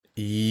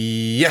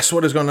Yes,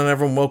 what is going on,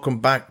 everyone? Welcome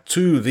back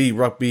to the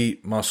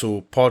Rugby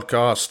Muscle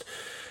Podcast.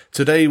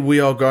 Today we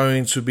are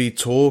going to be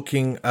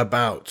talking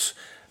about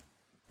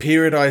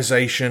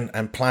periodization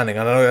and planning.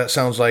 I know that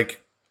sounds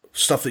like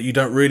stuff that you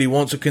don't really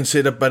want to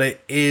consider, but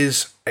it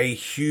is a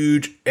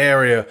huge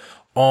area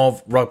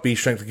of rugby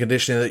strength and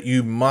conditioning that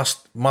you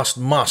must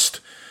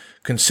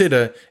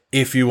consider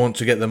if you want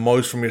to get the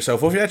most from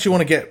yourself, or if you actually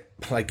want to get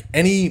like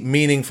any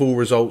meaningful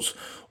results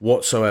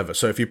whatsoever.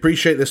 So if you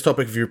appreciate this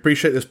topic, if you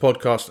appreciate this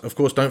podcast, of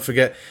course, don't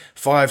forget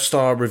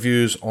 5-star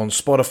reviews on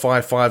Spotify,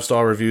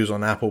 5-star reviews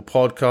on Apple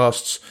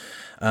Podcasts,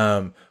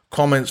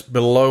 comments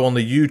below on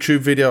the YouTube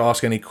video,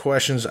 ask any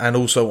questions, and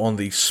also on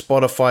the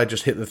Spotify,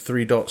 just hit the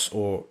 3 dots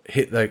or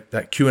hit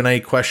that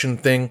Q&A question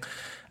thing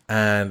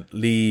and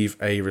leave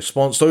a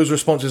response. Those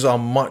responses are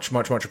much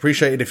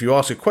appreciated. If you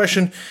ask a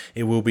question,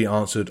 it will be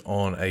answered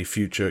on a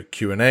future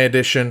Q&A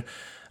edition.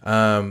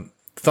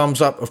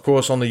 Thumbs up, of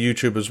course, on the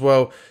YouTube as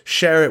well.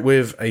 Share it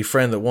with a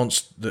friend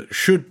that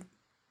should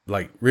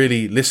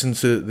really listen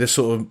to this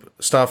sort of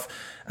stuff.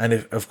 And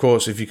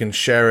if you can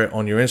share it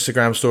on your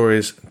Instagram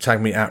stories, tag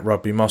me at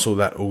Rugby Muscle.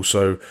 That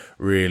also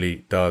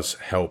really does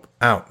help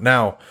out.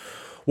 Now,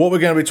 what we're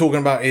going to be talking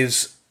about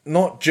is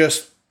not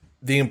just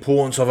the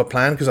importance of a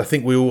plan, because I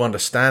think we all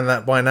understand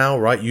that by now,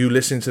 right? You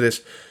listen to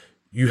this,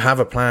 you have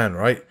a plan,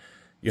 right?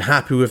 You're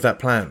happy with that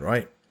plan,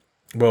 right?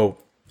 Well,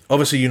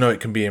 obviously, you know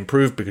it can be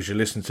improved because you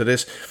listen to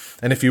this.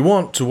 And if you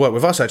want to work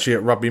with us actually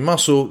at Rugby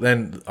Muscle,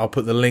 then I'll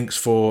put the links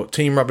for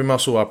Team Rugby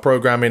Muscle, our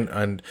programming,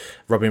 and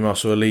Rugby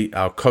Muscle Elite,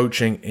 our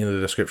coaching, in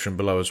the description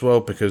below as well,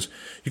 because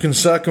you can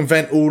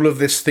circumvent all of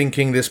this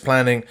thinking, this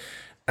planning,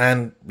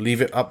 and leave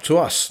it up to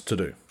us to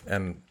do.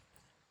 And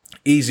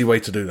easy way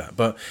to do that.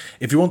 But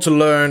if you want to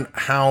learn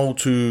how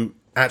to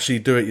actually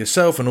do it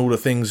yourself and all the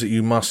things that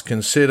you must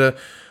consider,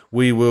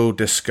 we will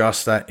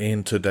discuss that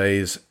in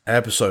today's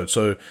episode.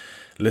 So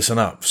listen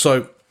up.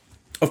 So,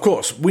 of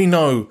course, we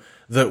know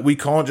that we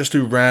can't just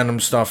do random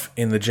stuff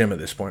in the gym at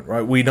this point,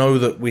 right? We know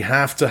that we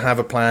have to have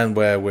a plan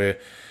where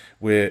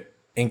we're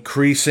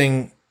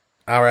increasing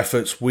our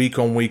efforts week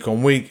on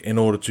week in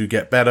order to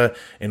get better,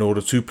 in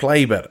order to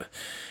play better.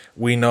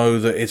 We know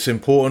that it's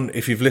important.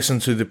 If you've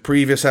listened to the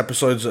previous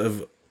episodes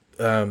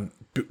that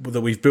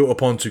we've built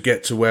upon to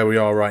get to where we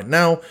are right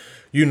now,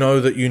 you know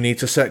that you need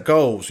to set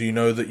goals. You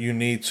know that you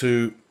need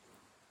to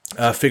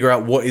figure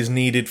out what is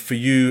needed for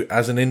you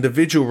as an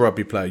individual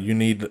rugby player. You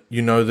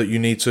know that you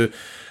need to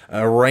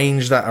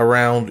arrange that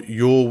around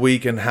your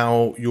week and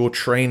how your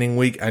training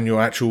week and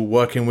your actual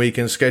working week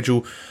and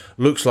schedule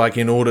looks like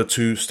in order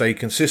to stay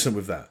consistent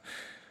with that.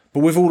 But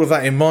with all of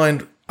that in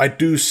mind, I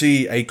do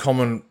see a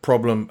common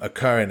problem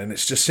occurring, and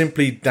it's just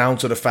simply down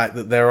to the fact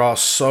that there are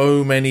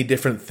so many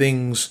different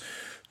things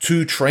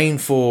to train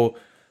for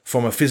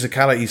from a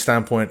physicality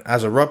standpoint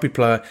as a rugby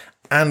player.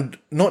 And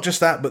not just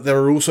that, but there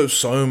are also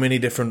so many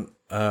different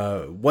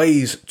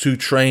ways to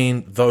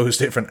train those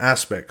different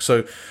aspects.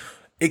 So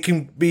it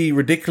can be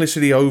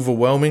ridiculously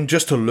overwhelming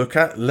just to look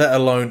at, let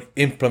alone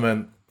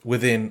implement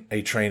within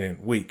a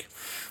training week.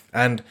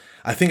 And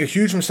I think a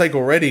huge mistake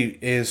already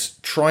is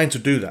trying to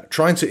do that,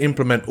 trying to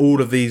implement all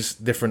of these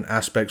different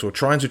aspects or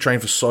trying to train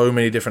for so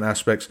many different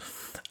aspects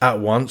at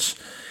once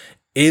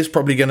is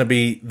probably going to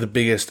be the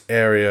biggest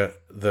area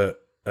that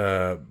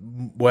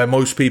where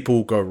most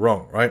people go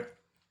wrong, right?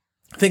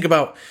 Think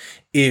about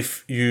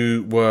if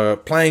you were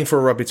playing for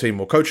a rugby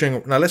team or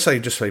coaching. Now, let's say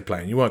just say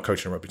playing. You weren't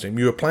coaching a rugby team.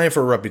 You were playing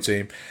for a rugby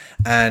team,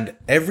 and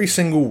every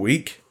single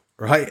week,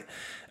 right,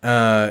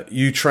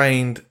 you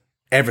trained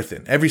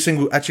everything.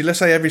 Let's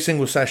say every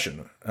single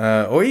session,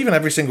 or even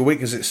every single week,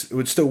 because it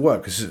would still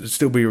work, because it would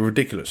still be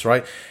ridiculous,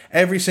 right?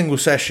 Every single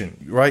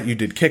session, right, you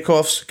did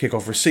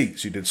kickoff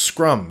receipts, you did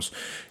scrums,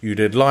 you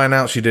did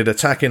lineouts, you did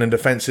attacking and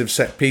defensive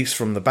set piece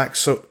from the back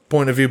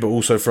point of view, but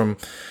also from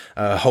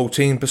a whole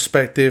team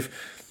perspective.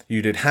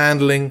 You did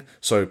handling,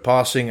 so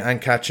passing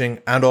and catching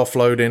and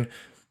offloading,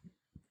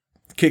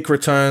 kick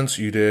returns,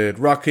 you did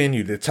rucking,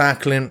 you did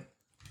tackling.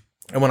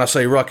 And when I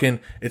say rucking,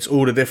 it's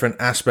all the different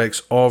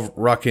aspects of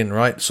rucking,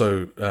 right?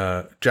 So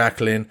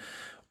jackling,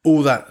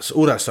 all that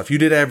stuff. You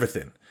did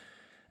everything.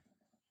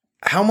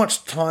 How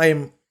much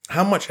time,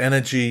 how much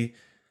energy,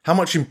 how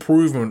much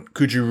improvement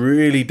could you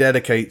really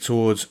dedicate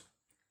towards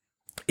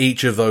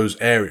each of those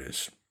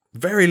areas?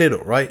 Very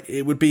little, right?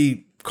 It would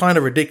be kind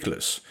of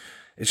ridiculous.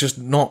 It's just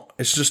not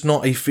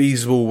a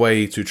feasible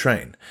way to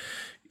train.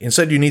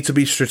 Instead, you need to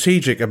be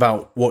strategic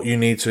about what you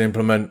need to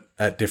implement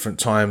at different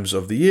times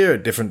of the year,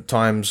 at different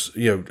times,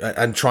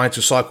 and trying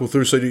to cycle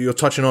through so that you're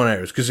touching on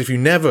areas. Because if you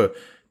never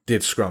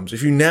did scrums,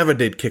 if you never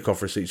did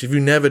kickoff receipts, if you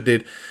never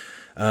did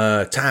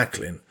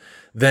tackling,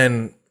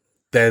 then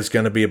there's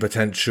going to be a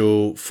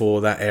potential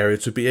for that area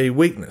to be a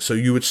weakness. So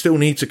you would still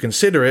need to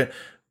consider it,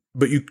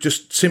 but you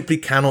just simply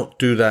cannot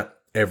do that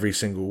every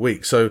single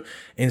week. So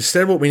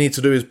instead, what we need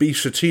to do is be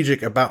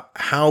strategic about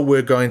how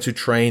we're going to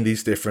train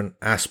these different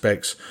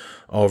aspects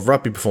of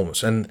rugby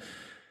performance. And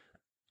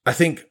I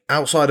think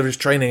outside of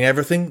just training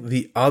everything,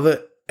 the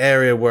other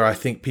area where I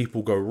think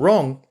people go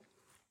wrong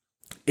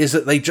is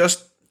that they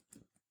just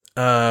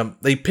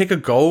they pick a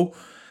goal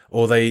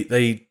or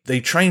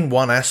they train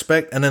one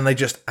aspect and then they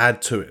just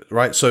add to it,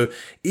 right? So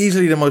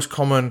easily the most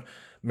common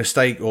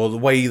mistake, or the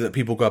way that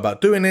people go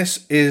about doing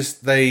this, is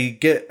they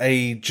get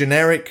a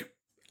generic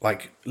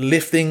like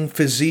lifting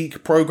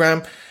physique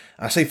program.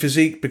 I say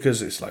physique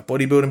because it's like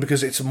bodybuilding,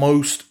 because it's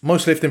most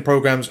lifting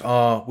programs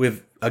are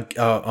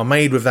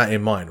made with that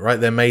in mind, right?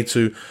 They're made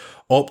to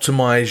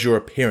optimize your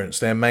appearance.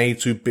 They're made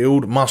to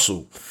build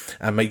muscle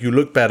and make you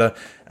look better.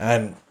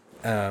 And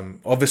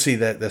obviously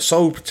they're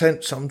so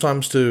potent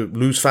sometimes to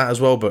lose fat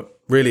as well, but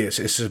really it's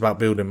just about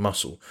building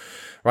muscle,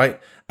 right?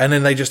 And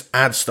then they just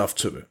add stuff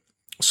to it.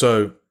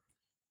 So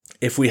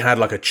if we had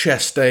like a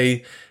chest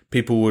day,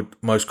 people would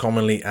most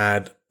commonly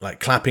add like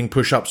clapping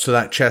push-ups to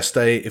that chest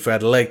day. If we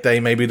had a leg day,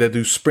 maybe they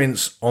do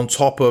sprints on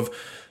top of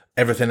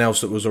everything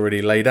else that was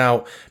already laid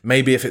out.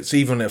 Maybe if it's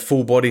even a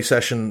full body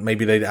session,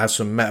 maybe they'd add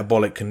some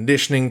metabolic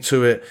conditioning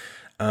to it.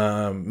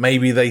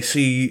 Maybe they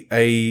see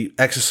a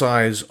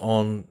exercise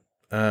on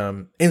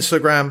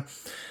Instagram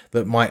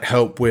that might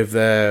help with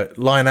their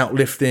line out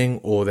lifting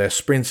or their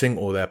sprinting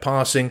or their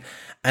passing,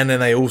 and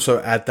then they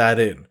also add that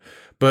in.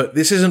 But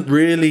this isn't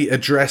really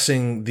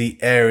addressing the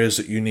areas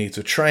that you need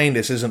to train.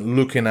 This isn't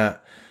looking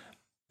at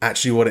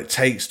actually what it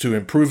takes to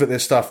improve at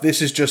this stuff.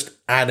 This is just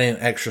adding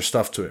extra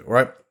stuff to it,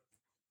 right?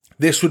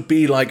 This would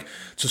be like,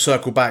 to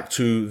circle back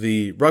to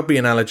the rugby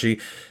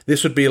analogy,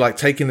 this would be like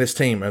taking this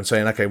team and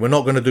saying, okay, we're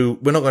not going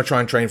to try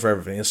and train for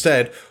everything.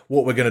 Instead,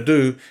 what we're going to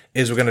do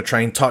is we're going to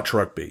train touch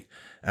rugby,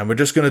 and we're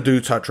just going to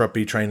do touch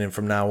rugby training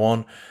from now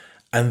on.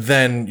 And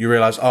then you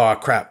realize, oh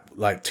crap,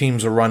 like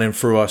teams are running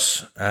through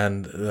us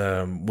and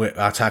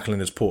our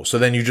tackling is poor. So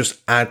then you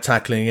just add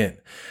tackling in,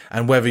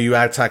 and whether you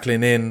add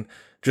tackling in,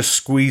 just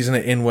squeezing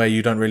it in where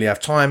you don't really have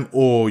time,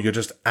 or you're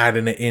just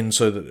adding it in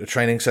so that the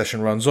training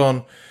session runs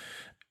on,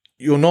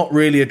 you're not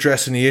really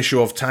addressing the issue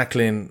of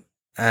tackling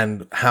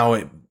and how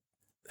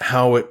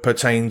it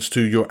pertains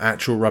to your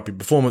actual rugby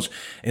performance.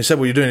 Instead,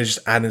 what you're doing is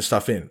just adding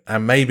stuff in.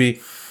 And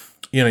maybe,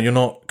 you're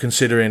not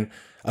considering,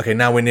 okay,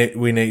 now we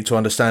need to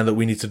understand that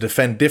we need to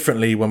defend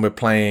differently when we're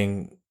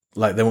playing,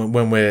 like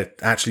when we're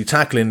actually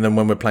tackling than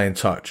when we're playing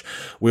touch.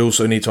 We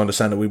also need to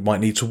understand that we might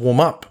need to warm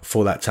up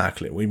for that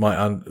tackling. We might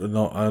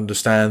not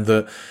understand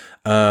that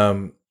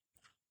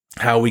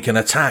how we can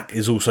attack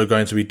is also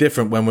going to be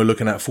different when we're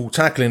looking at full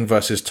tackling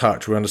versus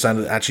touch. We understand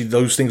that actually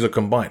those things are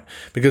combined,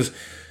 because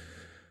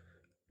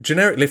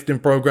generic lifting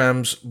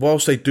programs,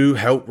 whilst they do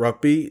help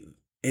rugby,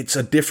 it's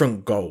a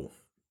different goal,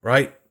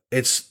 right?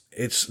 It's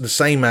the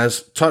same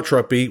as touch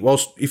rugby.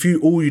 Whilst if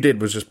all you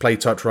did was just play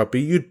touch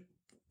rugby, you'd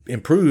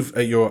improve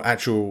at your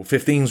actual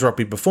 15s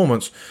rugby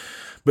performance,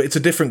 but it's a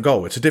different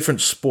goal. It's a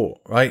different sport,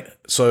 right?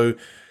 So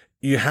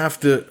you have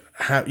to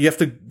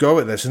go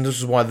at this, and this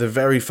is why the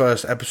very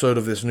first episode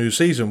of this new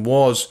season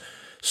was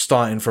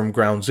starting from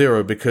ground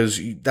zero,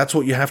 because that's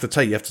what you have to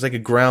take. You have to take a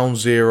ground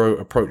zero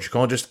approach. You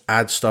can't just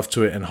add stuff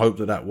to it and hope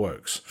that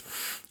works.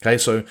 Okay,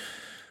 so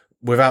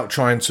without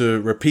trying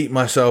to repeat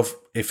myself,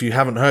 if you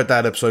haven't heard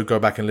that episode, go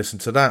back and listen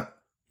to that.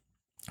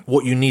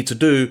 What you need to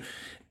do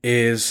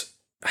is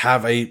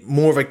have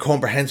more of a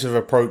comprehensive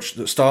approach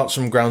that starts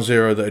from ground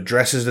zero, that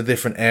addresses the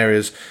different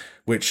areas,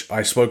 which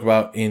I spoke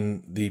about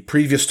in the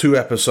previous 2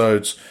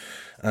 episodes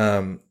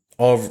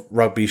of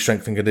rugby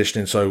strength and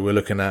conditioning. So we're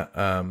looking at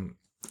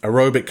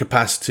aerobic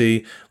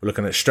capacity, we're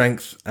looking at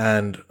strength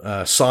and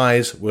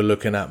size, we're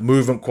looking at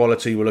movement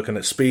quality, we're looking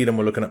at speed, and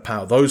we're looking at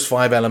power. Those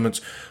 5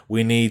 elements,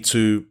 we need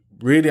to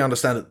really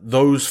understand that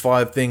those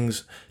 5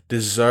 things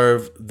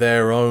deserve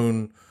their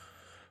own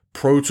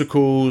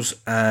protocols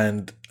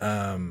and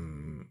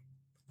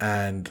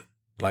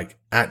like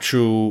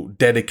actual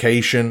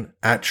dedication,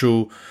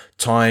 actual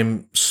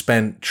time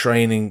spent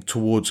training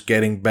towards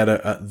getting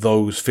better at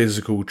those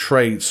physical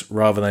traits,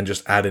 rather than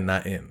just adding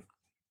that in.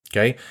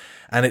 Okay.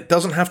 And it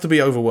doesn't have to be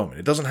overwhelming.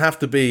 It doesn't have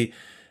to be,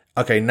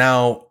 okay,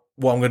 now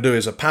what I'm going to do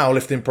is a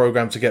powerlifting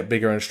program to get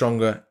bigger and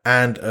stronger,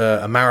 and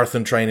a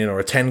marathon training or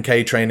a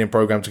 10K training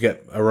program to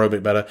get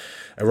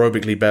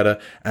aerobically better.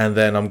 And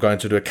then I'm going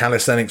to do a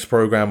calisthenics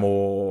program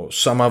or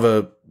some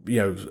other,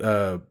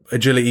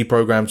 agility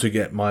program to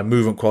get my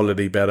movement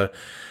quality better.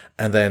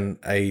 And then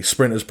a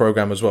sprinters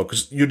program as well,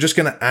 because you're just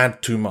going to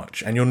add too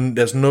much, and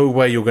there's no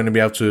way you're going to be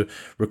able to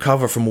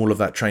recover from all of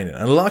that training.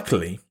 And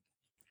luckily,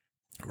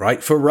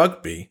 right, for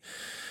rugby,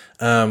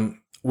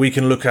 we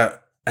can look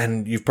at,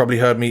 and you've probably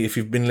heard me, if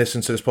you've been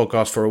listening to this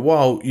podcast for a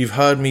while, you've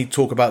heard me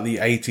talk about the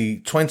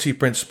 80-20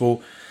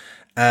 principle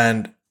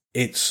and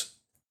its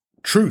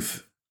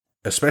truth,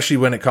 especially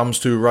when it comes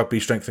to rugby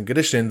strength and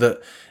conditioning,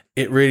 that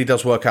it really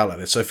does work out like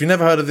this. So if you've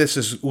never heard of this,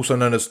 it's also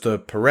known as the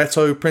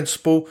Pareto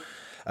principle.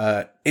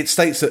 It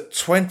states that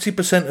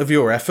 20% of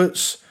your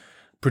efforts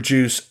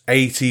produce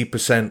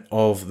 80%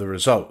 of the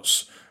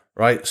results,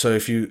 right? So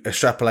if you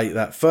extrapolate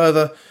that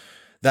further,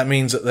 that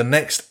means that the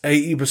next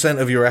 80%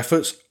 of your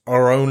efforts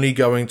are only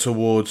going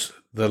towards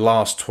the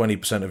last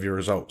 20% of your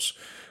results.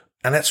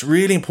 And that's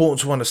really important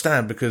to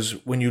understand, because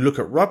when you look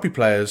at rugby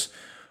players,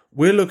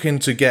 we're looking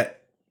to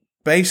get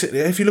basically,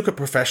 if you look at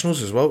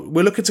professionals as well,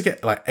 we're looking to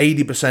get like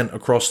 80%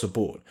 across the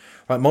board.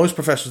 Right? Most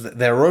professionals,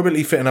 they're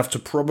aerobically fit enough to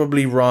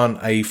probably run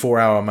a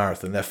 4-hour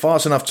marathon. They're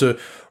fast enough to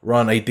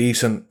run a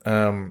decent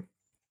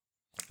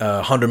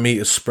 100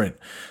 meters sprint.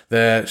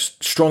 They're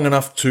strong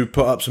enough to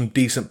put up some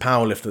decent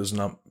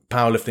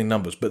powerlifting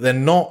numbers, but they're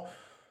not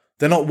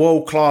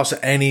world class at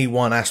any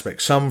one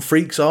aspect. Some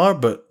freaks are,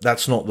 but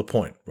that's not the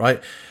point,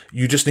 right?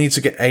 You just need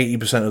to get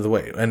 80% of the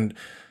way. And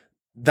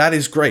that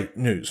is great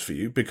news for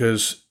you,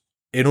 because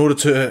in order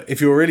to, if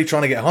you're really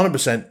trying to get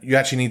 100%, you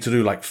actually need to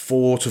do like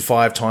 4 to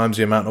 5 times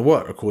the amount of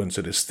work, according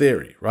to this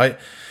theory, right?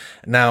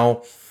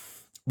 Now,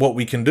 what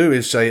we can do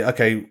is say,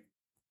 okay,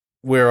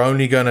 we're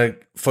only going to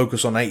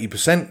focus on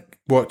 80%,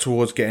 work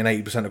towards getting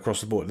 80%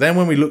 across the board. Then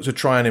when we look to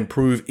try and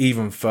improve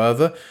even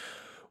further,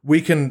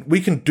 we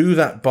can do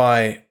that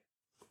by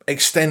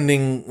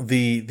extending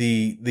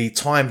the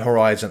time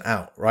horizon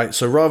out, right?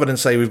 So rather than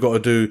say we've got to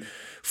do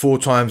 4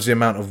 times the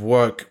amount of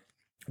work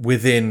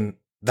within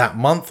that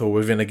month or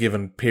within a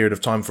given period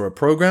of time for a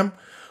program,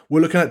 we're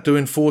looking at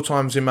doing 4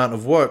 times the amount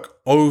of work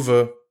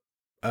over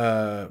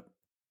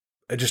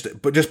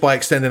just by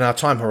extending our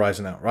time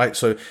horizon out, right?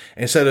 So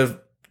instead of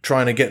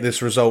trying to get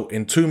this result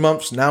in 2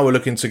 months, now we're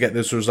looking to get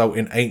this result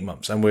in 8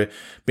 months, and we're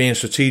being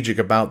strategic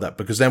about that,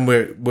 because then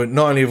we're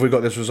not only have we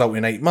got this result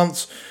in 8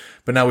 months,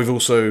 but now we've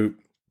also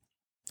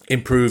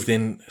improved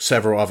in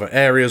several other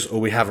areas,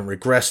 or we haven't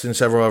regressed in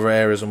several other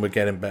areas, and we're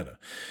getting better.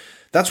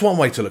 That's one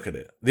way to look at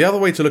it. The other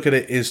way to look at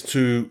it is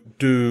to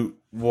do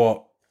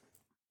what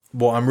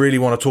I really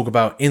want to talk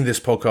about in this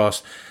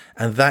podcast,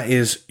 and that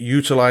is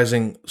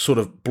utilizing sort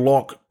of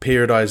block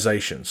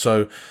periodization.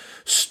 So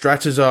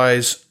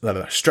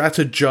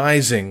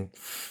strategizing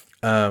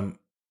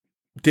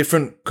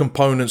different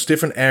components,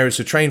 different areas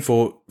to train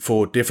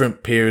for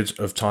different periods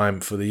of time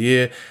for the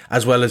year,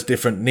 as well as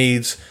different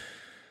needs,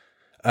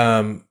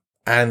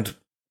 and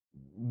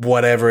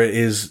whatever it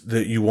is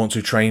that you want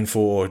to train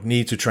for or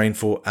need to train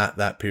for at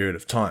that period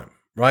of time,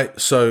 right?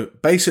 So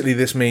basically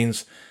this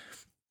means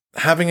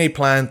having a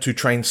plan to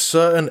train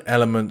certain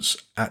elements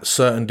at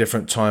certain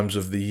different times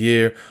of the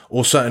year,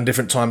 or certain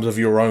different times of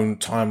your own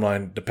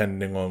timeline,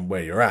 depending on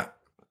where you're at.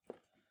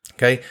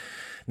 Okay.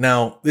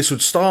 Now, this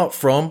would start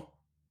from,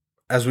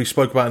 as we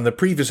spoke about in the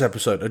previous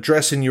episode,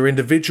 addressing your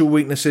individual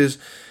weaknesses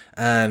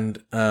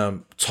and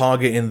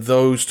targeting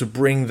those to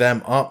bring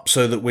them up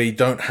so that we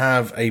don't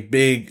have a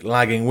big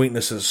lagging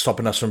weakness that's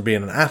stopping us from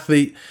being an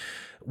athlete.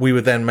 We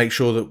would then make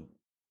sure that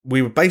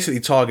we would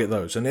basically target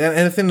those, and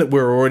anything that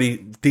we're already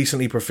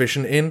decently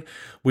proficient in,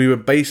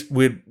 we'd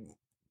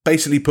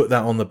basically put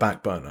that on the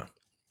back burner.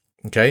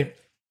 Okay.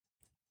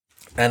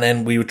 And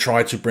then we would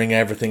try to bring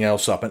everything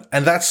else up.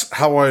 And that's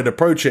how I would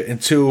approach it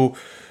until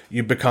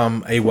you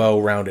become a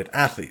well-rounded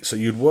athlete. So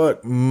you'd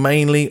work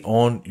mainly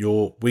on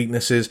your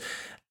weaknesses.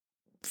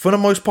 For the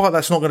most part,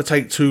 that's not going to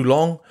take too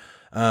long,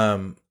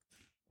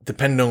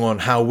 depending on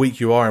how weak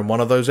you are in one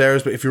of those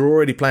areas. But if you're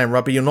already playing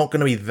rugby, you're not going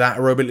to be that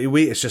aerobically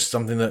weak. It's just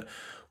something that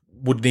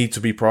would need to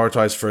be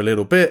prioritized for a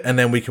little bit, and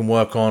then we can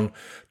work on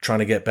trying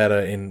to get better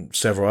in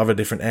several other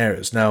different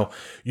areas. Now,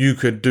 you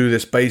could do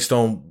this based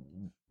on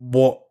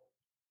what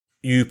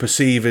you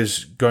perceive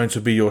is going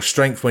to be your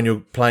strength when you're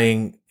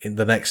playing in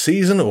the next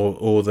season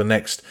or the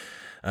next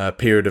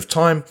period of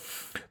time.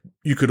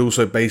 You could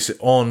also base it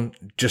on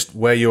just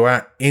where you're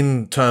at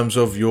in terms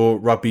of your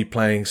rugby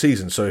playing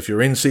season. So if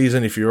you're in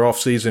season, if you're off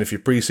season, if you're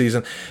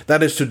pre-season,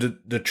 that is to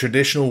the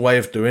traditional way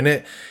of doing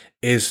it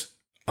is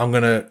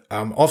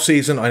I'm off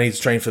season, I need to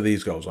train for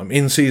these goals. I'm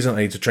in season,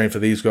 I need to train for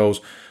these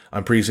goals.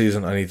 I'm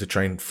pre-season, I need to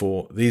train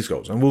for these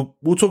goals. And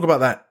we'll talk about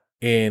that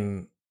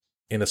in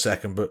a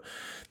second, but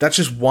that's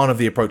just one of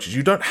the approaches.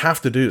 You don't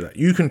have to do that.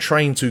 You can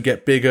train to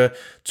get bigger,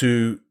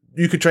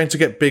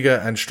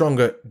 and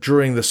stronger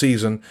during the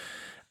season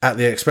at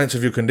the expense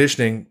of your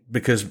conditioning,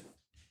 because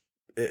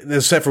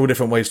there's several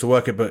different ways to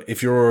work it. But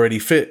if you're already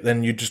fit,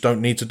 then you just don't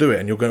need to do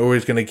it. And you're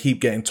always going to keep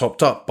getting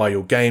topped up by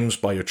your games,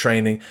 by your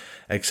training,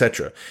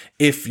 etc.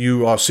 If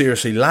you are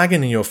seriously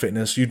lagging in your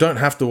fitness, you don't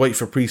have to wait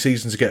for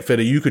pre-season to get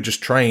fitter. You could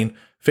just train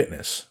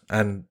fitness,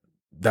 and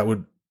that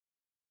would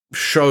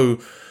show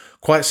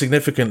quite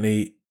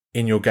significantly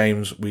in your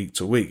games week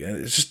to week. And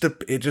it's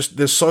just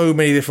there's so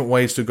many different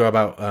ways to go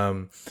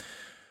about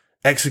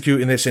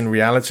executing this in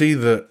reality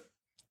that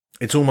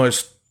it's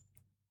almost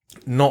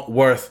not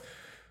worth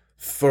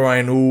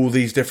throwing all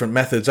these different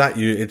methods at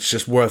you. It's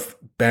just worth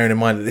bearing in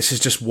mind that this is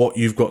just what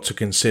you've got to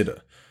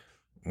consider.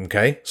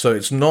 Okay, so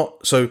it's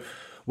not. So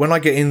when I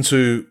get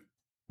into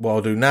what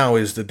I'll do now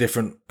is the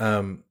different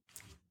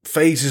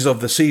phases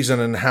of the season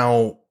and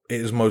how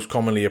it is most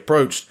commonly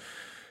approached.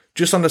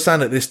 Just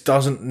understand that this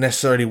doesn't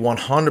necessarily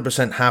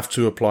 100% have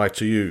to apply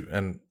to you,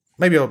 and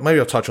maybe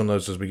I'll touch on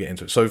those as we get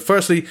into it. So,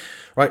 firstly,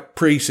 right,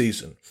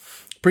 pre-season.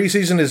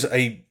 Pre-season is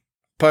a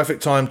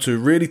perfect time to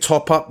really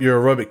top up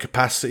your aerobic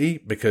capacity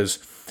because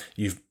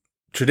you've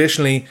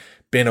traditionally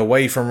been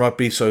away from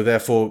rugby, so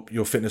therefore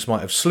your fitness might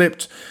have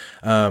slipped.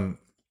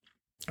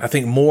 I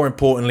think more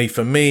importantly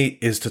for me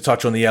is to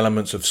touch on the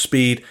elements of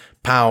speed,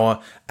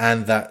 power,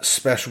 and that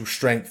special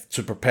strength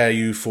to prepare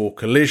you for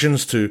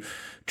collisions, to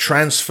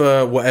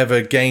transfer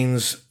whatever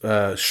gains,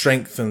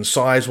 strength and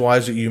size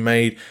wise that you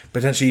made,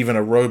 potentially even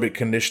aerobic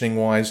conditioning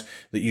wise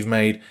that you've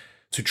made,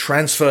 to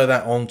transfer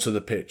that onto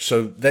the pitch.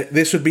 So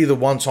this would be the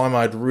one time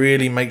I'd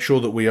really make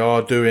sure that we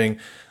are doing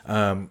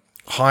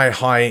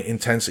high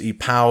intensity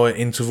power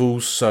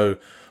intervals. So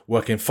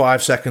working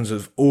 5 seconds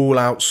of all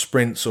out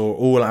sprints or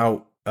all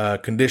out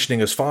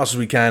conditioning as fast as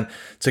we can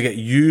to get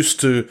used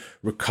to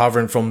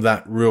recovering from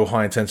that real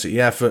high intensity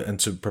effort and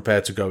to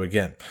prepare to go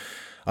again.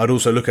 I'd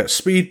also look at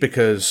speed,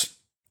 because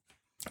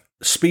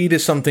speed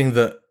is something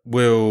that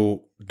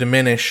will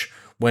diminish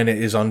when it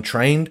is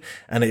untrained,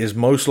 and it is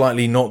most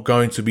likely not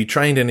going to be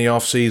trained in the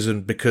off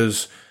season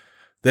because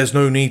there's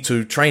no need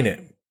to train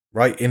it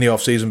right in the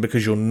off season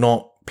because you're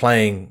not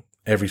playing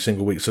every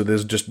single week. So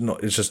it's just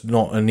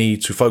not a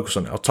need to focus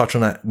on it. I'll touch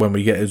on that when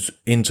we get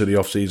into the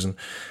off season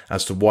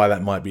as to why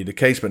that might be the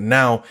case. But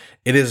now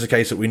it is the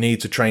case that we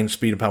need to train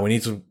speed and power. We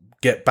need to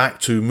get back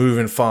to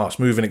moving fast,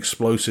 moving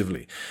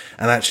explosively,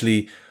 and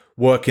actually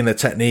working the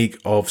technique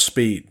of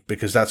speed,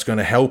 because that's going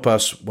to help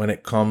us when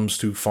it comes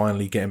to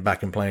finally getting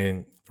back and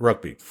playing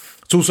rugby.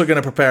 It's also going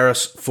to prepare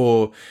us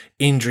for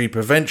injury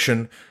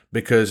prevention,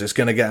 because it's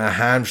going to get our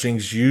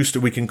hamstrings used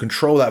to, we can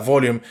control that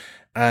volume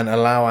and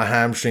allow our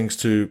hamstrings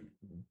to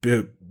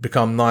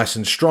become nice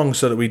and strong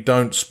so that we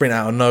don't sprint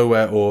out of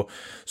nowhere or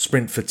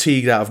sprint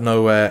fatigued out of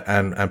nowhere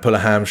and pull a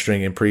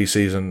hamstring in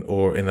preseason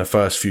or in the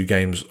first few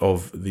games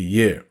of the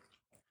year.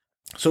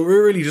 So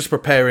we're really just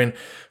preparing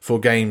for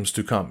games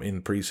to come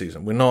in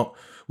preseason.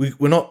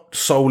 We're not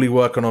solely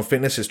working on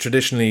fitness. It's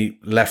traditionally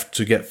left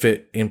to get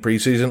fit in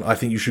preseason. I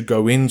think you should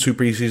go into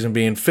preseason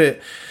being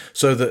fit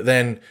so that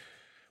then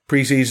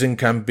preseason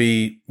can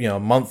be, a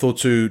month or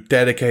two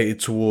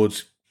dedicated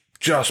towards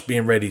just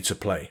being ready to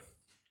play.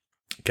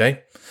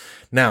 Okay.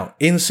 Now,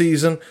 in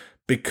season,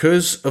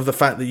 because of the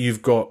fact that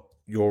you've got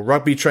your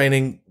rugby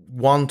training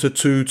 1 to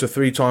 2 to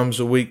 3 times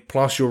a week,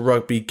 plus your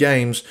rugby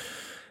games,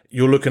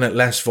 you're looking at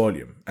less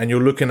volume, and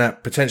you're looking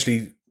at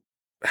potentially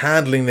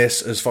handling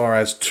this as far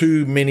as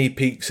 2 mini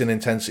peaks in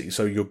intensity.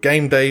 So your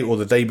game day or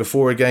the day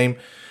before a game,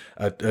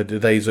 the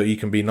days that you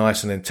can be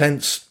nice and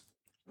intense,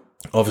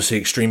 obviously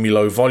extremely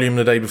low volume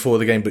the day before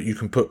the game, but you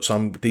can put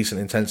some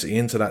decent intensity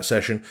into that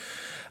session.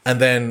 And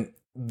then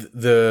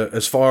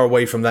as far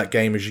away from that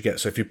game as you get.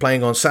 So if you're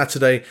playing on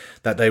Saturday,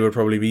 that day would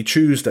probably be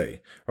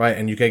Tuesday, right?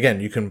 And you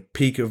can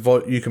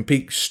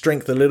peak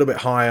strength a little bit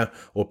higher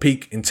or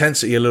peak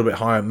intensity a little bit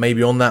higher,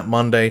 maybe on that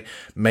Monday,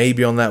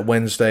 maybe on that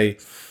Wednesday,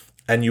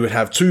 and you would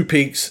have 2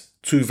 peaks,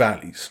 2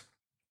 valleys,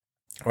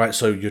 right?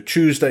 So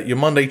your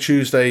Monday,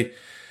 Tuesday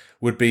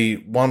would be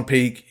 1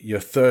 peak,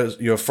 your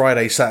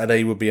Friday,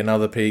 Saturday would be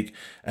another peak,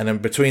 and then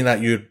between that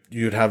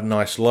you'd have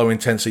nice low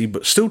intensity,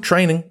 but still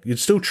training. You'd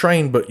still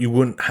train, but you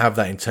wouldn't have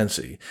that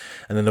intensity,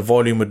 and then the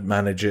volume would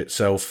manage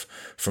itself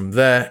from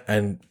there,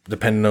 and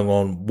depending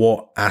on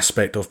what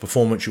aspect of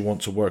performance you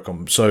want to work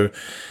on. So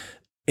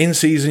in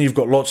season, you've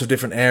got lots of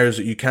different areas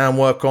that you can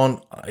work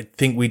on. I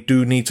think we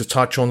do need to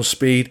touch on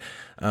speed,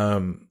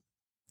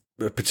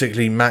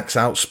 particularly max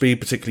out speed,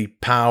 particularly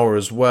power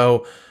as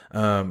well.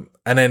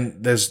 And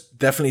then there's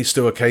definitely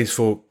still a case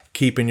for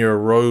keeping your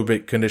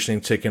aerobic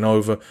conditioning ticking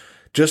over,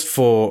 just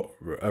for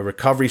a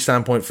recovery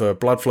standpoint, for a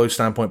blood flow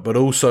standpoint, but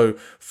also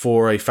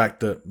for a fact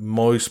that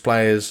most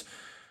players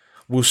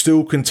will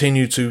still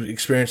continue to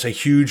experience a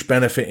huge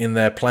benefit in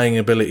their playing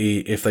ability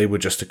if they were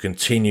just to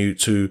continue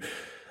to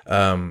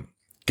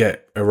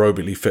get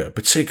aerobically fit,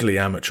 particularly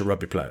amateur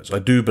rugby players. I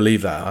do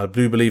believe that. I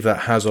do believe that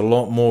has a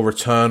lot more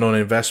return on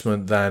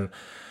investment than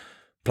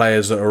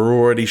players that are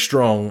already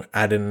strong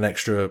adding an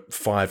extra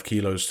 5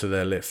 kilos to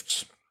their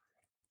lifts.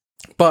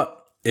 But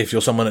if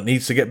you're someone that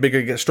needs to get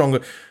bigger, get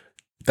stronger,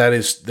 that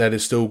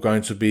is still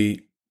going to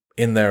be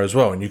in there as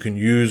well. And you can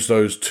use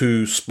those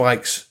 2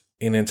 spikes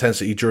in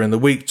intensity during the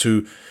week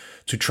to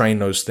train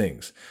those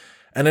things.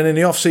 And then in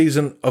the off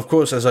season, of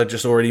course, as I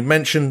just already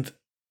mentioned,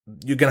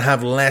 you're going to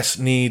have less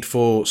need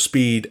for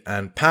speed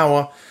and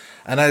power.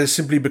 And that is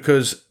simply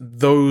because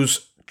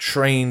those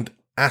trained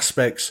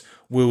aspects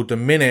will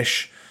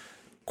diminish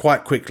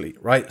quite quickly,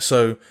 right?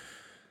 So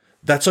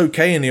that's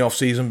okay in the off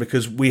season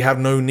because we have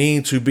no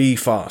need to be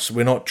fast.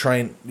 We're not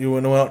training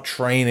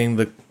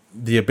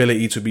the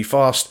ability to be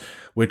fast.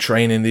 We're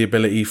training the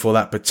ability for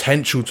that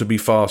potential to be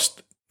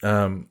fast,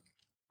 when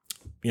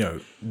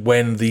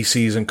the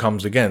season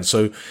comes again.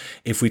 So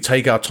if we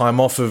take our time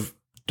off of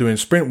doing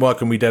sprint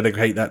work and we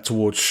dedicate that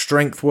towards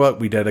strength work,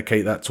 we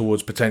dedicate that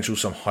towards potential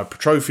some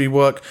hypertrophy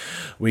work,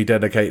 we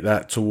dedicate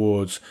that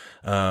towards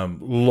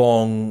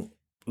long,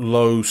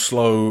 low,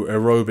 slow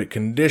aerobic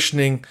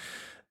conditioning,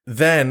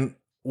 then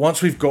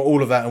once we've got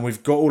all of that and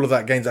we've got all of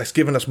that gains, that's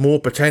given us more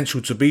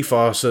potential to be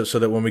faster so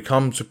that when we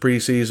come to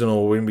preseason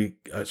or when we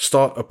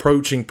start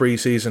approaching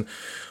preseason,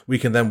 we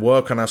can then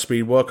work on our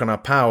speed, work on our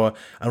power,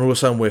 and all of a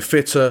sudden we're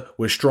fitter,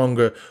 we're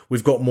stronger,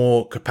 we've got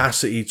more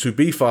capacity to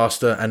be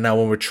faster, and now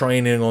when we're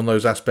training on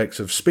those aspects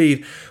of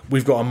speed,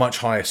 we've got a much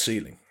higher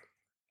ceiling.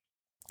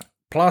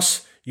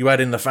 Plus, you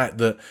add in the fact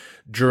that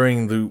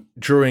during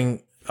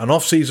an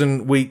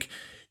off-season week,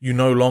 you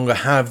no longer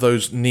have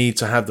those need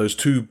to have those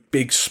two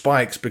big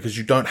spikes because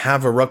you don't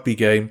have a rugby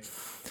game.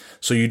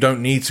 So you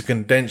don't need to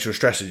condense your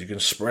stresses. You can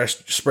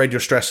spread your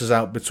stresses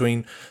out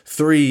between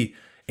 3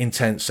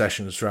 intense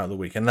sessions throughout the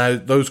week. And now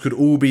those could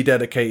all be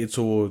dedicated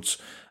towards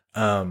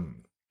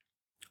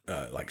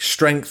like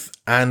strength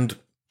and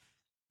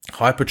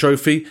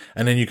hypertrophy.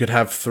 And then you could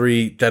have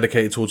 3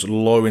 dedicated towards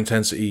low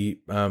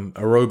intensity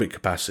aerobic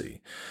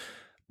capacity.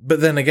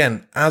 But then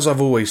again, as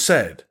I've always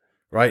said,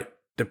 right,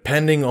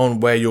 depending on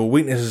where your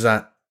weakness is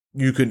at,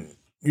 you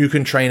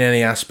can train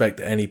any aspect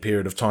at any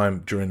period of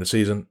time during the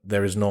season.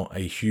 There is not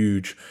a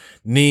huge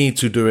need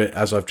to do it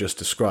as I've just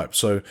described.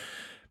 So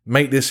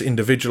make this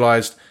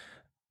individualized.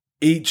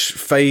 Each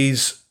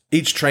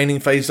training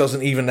phase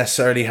doesn't even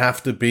necessarily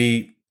have to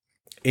be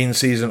in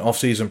season, off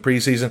season,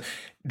 pre-season.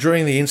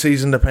 During the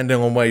in-season, depending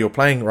on where you're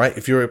playing, right?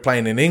 If you're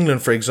playing in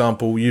England, for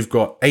example, you've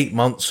got 8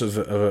 months of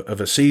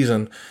a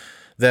season.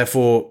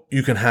 Therefore,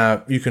 you can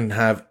have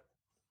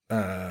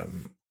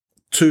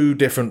 2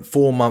 different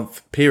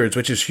 4-month periods,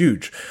 which is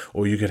huge.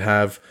 Or you could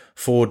have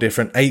 4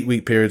 different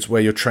 8-week periods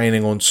where you're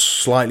training on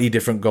slightly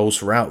different goals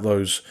throughout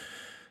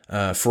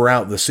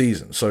the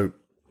season. So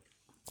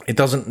it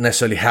doesn't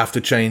necessarily have to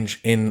change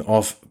in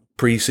off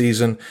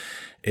pre-season.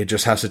 It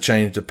just has to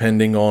change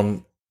depending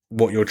on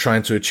what you're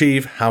trying to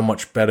achieve, how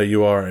much better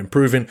you are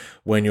improving,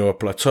 when you're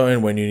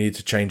plateauing, when you need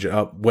to change it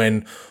up,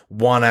 when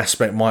one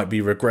aspect might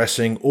be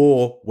regressing,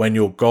 or when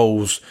your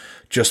goals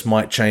just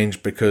might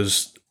change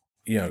because,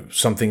 you know,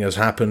 something has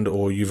happened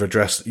or you've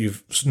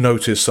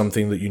noticed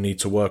something that you need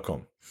to work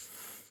on.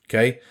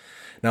 Okay.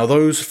 Now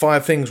those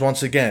 5 things,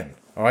 once again,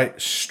 all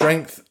right,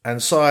 strength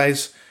and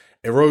size,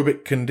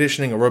 aerobic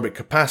conditioning, aerobic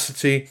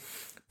capacity,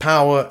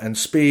 power and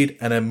speed,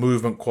 and then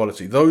movement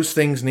quality. Those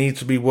things need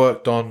to be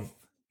worked on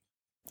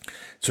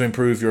to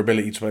improve your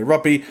ability to play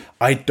rugby.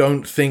 I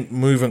don't think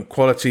movement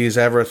quality is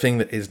ever a thing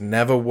that is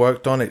never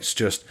worked on. It's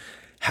just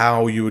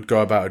how you would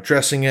go about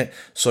addressing it.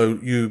 So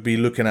you'd be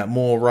looking at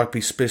more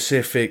rugby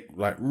specific,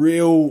 like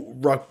real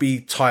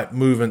rugby type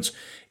movements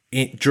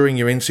during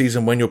your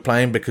in-season when you're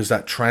playing, because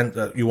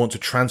that you want to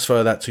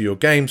transfer that to your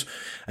games.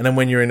 And then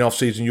when you're in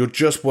off-season, you're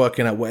just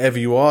working at whatever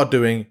you are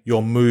doing,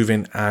 you're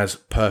moving as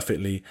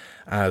perfectly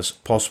as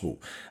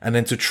possible. And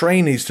then to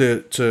train these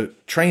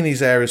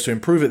areas, to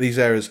improve at these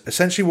areas,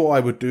 essentially what I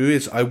would do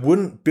is I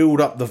wouldn't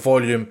build up the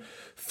volume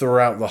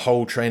throughout the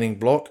whole training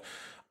block.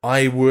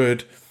 I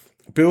would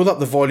build up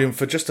the volume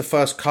for just the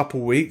first couple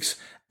weeks,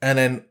 and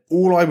then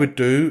all I would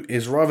do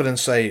is, rather than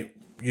say,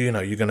 you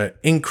know, you're going to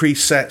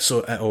increase sets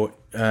or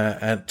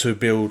to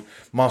build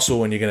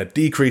muscle, and you're going to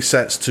decrease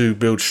sets to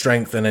build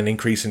strength and then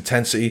increase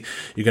intensity,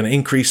 you're going to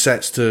increase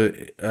sets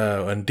to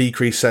and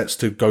decrease sets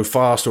to go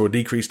faster or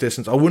decrease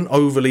distance. I wouldn't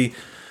overly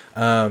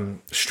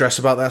stress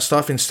about that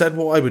stuff. Instead,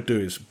 what I would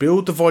do is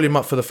build the volume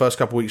up for the first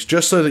couple of weeks,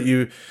 just so that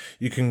you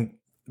can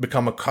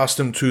become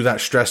accustomed to that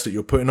stress that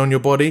you're putting on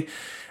your body.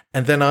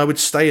 And then I would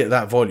stay at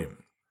that volume.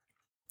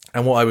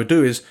 And what I would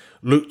do is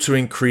look to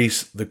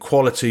increase the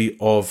quality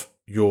of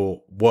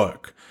your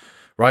work,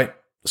 right?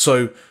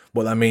 So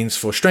what that means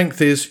for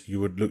strength is you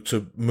would look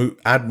to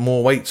add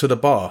more weight to the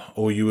bar,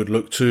 or you would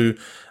look to,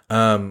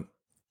 add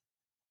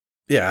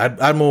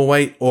more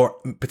weight, or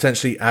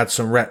potentially add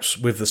some reps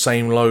with the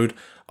same load.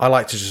 I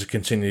like to just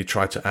continually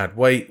try to add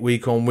weight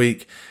week on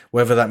week.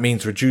 Whether that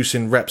means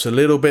reducing reps a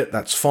little bit,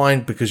 that's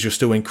fine, because you're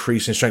still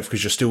increasing strength,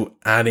 because you're still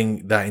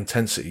adding that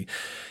intensity.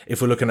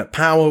 If we're looking at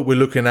power, we're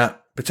looking at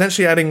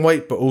potentially adding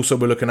weight, but also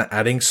we're looking at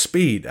adding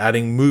speed,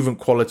 adding movement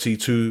quality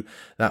to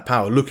that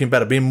power, looking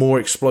better, being more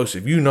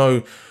explosive. You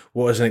know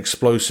what is an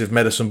explosive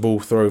medicine ball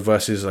throw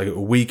versus like a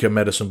weaker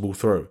medicine ball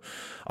throw.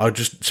 I'll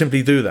just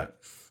simply do that.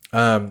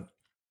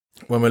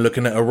 When we're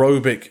looking at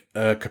aerobic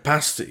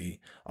capacity,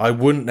 I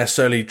wouldn't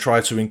necessarily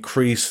try to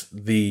increase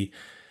the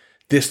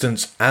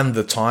distance and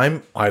the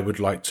time. I would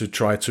like to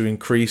try to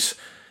increase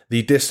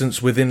the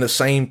distance within the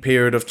same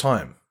period of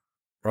time,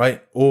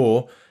 right?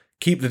 Or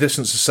keep the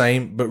distance the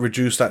same, but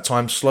reduce that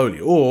time slowly.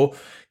 Or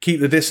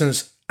keep the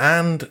distance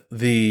and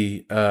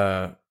the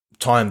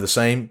time the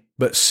same,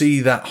 but see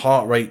that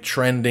heart rate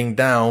trending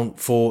down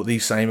for the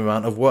same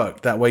amount of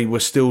work. That way we're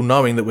still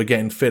knowing that we're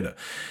getting fitter.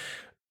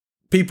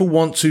 People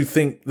want to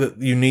think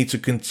that you need to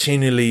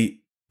continually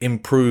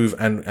improve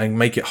and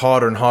make it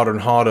harder and harder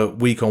and harder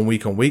week on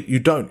week on week. You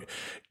don't.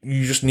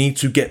 You just need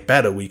to get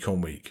better week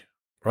on week,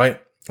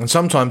 right? And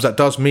sometimes that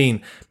does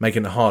mean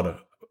making it harder,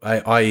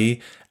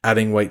 i.e.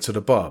 adding weight to the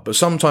bar. But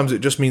sometimes it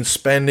just means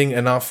spending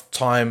enough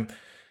time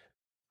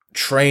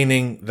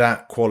training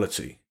that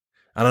quality.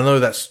 And I know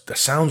that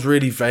sounds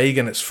really vague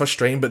and it's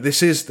frustrating, but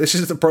this is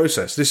the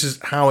process. This is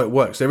how it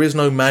works. There is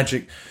no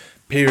magic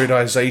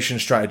periodization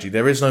strategy.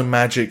 There is no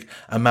magic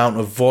amount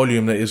of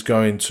volume that is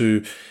going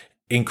to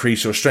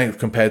increase your strength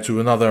compared to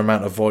another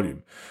amount of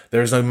volume.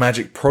 There is no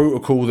magic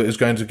protocol that is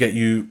going to get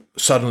you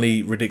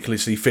suddenly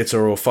ridiculously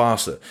fitter or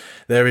faster.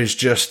 There is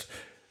just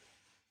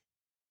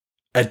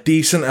a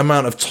decent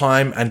amount of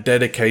time and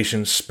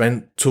dedication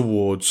spent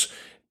towards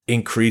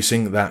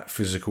increasing that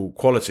physical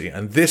quality.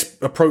 And this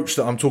approach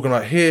that I'm talking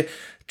about here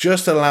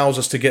just allows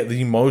us to get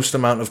the most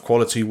amount of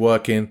quality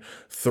work in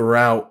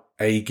throughout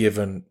a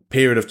given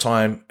period of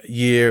time,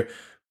 year,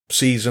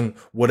 season,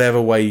 whatever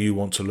way you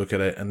want to look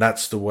at it. And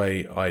that's the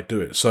way I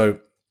do it. So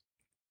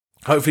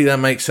hopefully that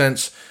makes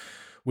sense.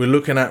 We're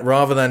looking at,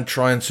 rather than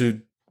trying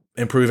to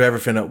improve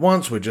everything at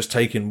once, we're just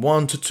taking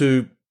 1 to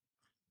 2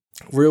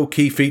 real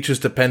key features,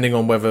 depending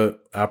on whether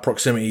our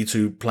proximity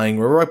to playing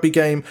a rugby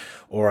game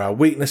or our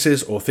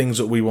weaknesses or things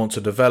that we want to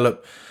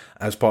develop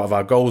as part of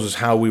our goals is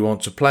how we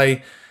want to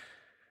play.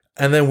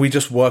 And then we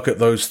just work at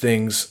those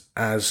things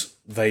as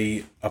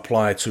they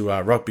apply to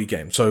our rugby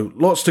game. So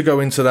lots to go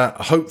into that.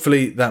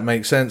 Hopefully that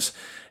makes sense.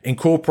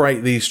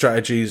 Incorporate these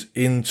strategies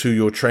into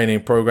your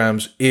training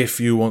programs if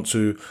you want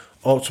to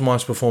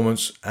optimize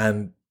performance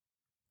and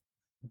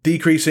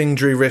decrease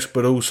injury risk,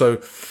 but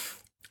also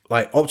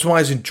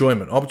optimize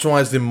enjoyment,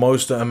 optimize the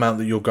most amount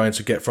that you're going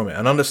to get from it.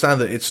 And understand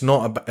that it's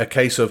not a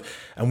case of,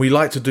 and we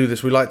like to do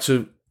this, we like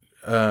to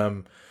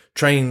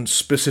train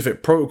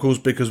specific protocols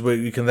because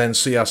we can then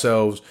see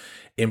ourselves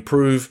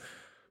improve,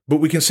 but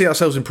we can see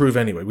ourselves improve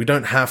anyway.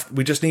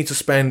 We just need to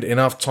spend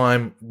enough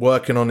time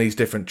working on these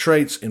different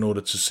traits in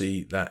order to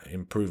see that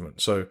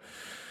improvement. So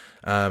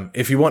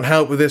if you want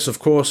help with this, of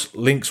course,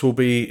 links will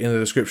be in the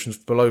descriptions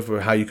below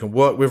for how you can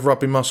work with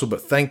Rugby Muscle.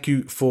 But thank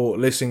you for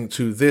listening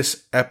to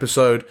this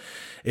episode.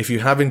 If you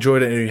have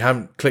enjoyed it and you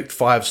haven't clicked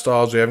 5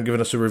 stars, or you haven't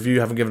given us a review,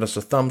 haven't given us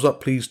a thumbs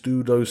up, please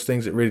do those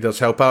things. It really does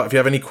help out. If you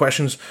have any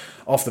questions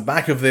off the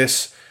back of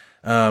this,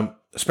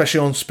 especially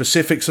on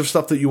specifics of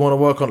stuff that you want to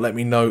work on, let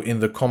me know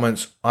in the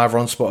comments, either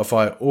on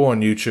Spotify or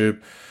on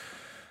YouTube.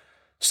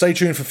 Stay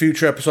tuned for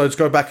future episodes.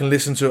 Go back and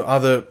listen to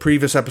other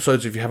previous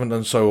episodes if you haven't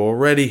done so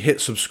already.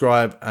 Hit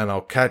subscribe, and I'll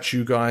catch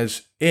you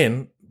guys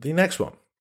in the next one.